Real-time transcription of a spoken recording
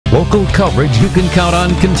Local coverage you can count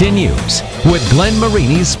on continues with Glenn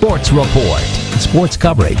Marini's Sports Report. Sports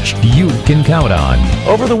coverage you can count on.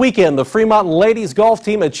 Over the weekend, the Fremont ladies golf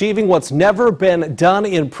team achieving what's never been done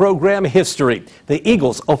in program history. The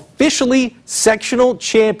Eagles officially sectional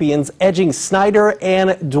champions, edging Snyder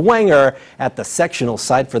and Dwenger at the sectional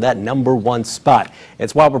site for that #1 spot.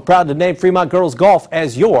 It's why we're proud to name Fremont Girls Golf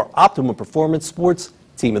as your Optimum Performance Sports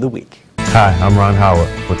Team of the Week. Hi, I'm Ron Howard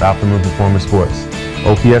with Optimum Performance Sports.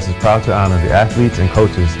 OPS is proud to honor the athletes and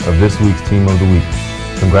coaches of this week's Team of the Week.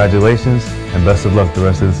 Congratulations and best of luck the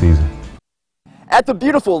rest of the season. At the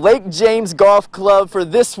beautiful Lake James Golf Club for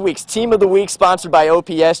this week's Team of the Week, sponsored by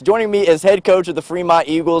OPS. Joining me is head coach of the Fremont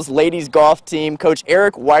Eagles ladies golf team, Coach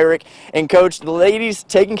Eric Wyrick. And Coach, the ladies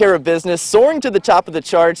taking care of business, soaring to the top of the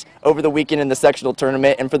charts over the weekend in the sectional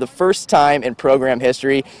tournament. And for the first time in program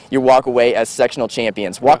history, you walk away as sectional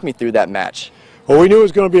champions. Walk me through that match. Well, we knew it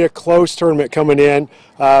was going to be a close tournament coming in.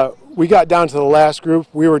 We got down to the last group.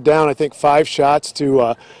 We were down, I think, 5 shots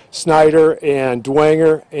to Snyder and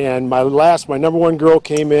Dwenger. And my #1 girl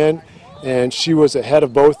came in, and she was ahead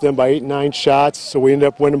of both of them by 8 and 9 shots. So we ended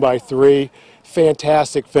up winning by 3.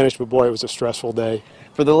 Fantastic finish, but boy, it was a stressful day.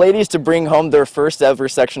 For the ladies to bring home their first ever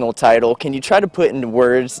sectional title, can you try to put into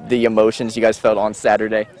words the emotions you guys felt on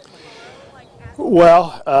Saturday?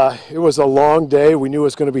 Well, it was a long day. We knew it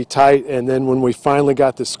was going to be tight, and then when we finally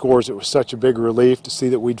got the scores, it was such a big relief to see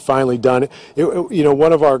that we'd finally done it. You know,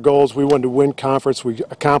 one of our goals, we wanted to win conference. We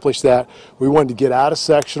accomplished that. We wanted to get out of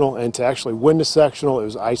sectional, and to actually win the sectional, it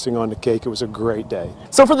was icing on the cake. It was a great day.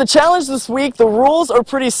 So for the challenge this week, the rules are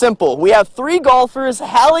pretty simple. We have 3 golfers,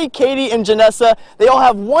 Hallie, Katie, and Janessa. They all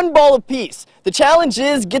have 1 ball apiece. The challenge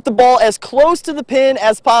is get the ball as close to the pin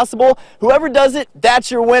as possible. Whoever does it, that's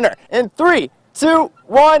your winner. In 3, 2,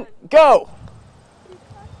 1, go.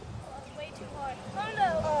 Way too hard. Oh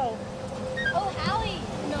no. Oh, Hallie.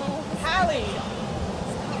 No. Hallie.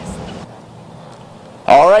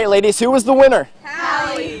 All right, ladies, who was the winner?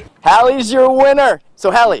 Hallie. Hallie's your winner.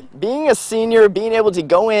 So Hallie, being a senior, being able to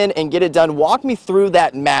go in and get it done, walk me through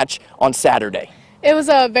that match on Saturday. It was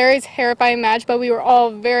a very terrifying match, but we were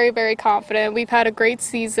all very, very confident. We've had a great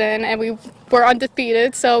season, and we were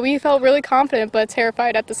undefeated, so we felt really confident but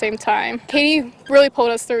terrified at the same time. Katie really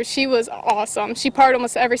pulled us through. She was awesome. She parred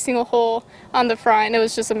almost every single hole on the front. It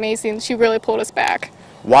was just amazing. She really pulled us back.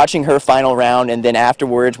 Watching her final round, and then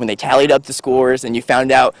afterwards when they tallied up the scores and you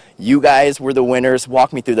found out you guys were the winners,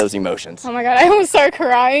 walk me through those emotions. Oh my God, I almost started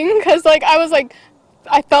crying because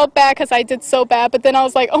I felt bad because I did so bad, but then I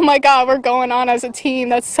was like, oh my God, we're going on as a team.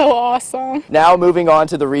 That's so awesome. Now moving on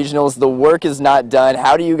to the regionals, the work is not done.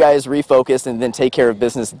 How do you guys refocus and then take care of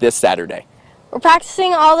business this Saturday? We're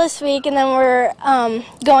practicing all this week, and then we're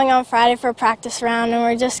going on Friday for a practice round, and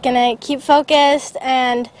we're just going to keep focused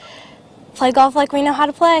and play golf like we know how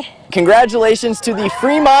to play. Congratulations to the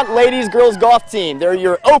Fremont Ladies Girls Golf Team. They're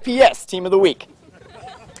your OPS Team of the Week.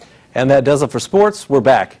 And that does it for sports. We're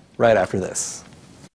back right after this.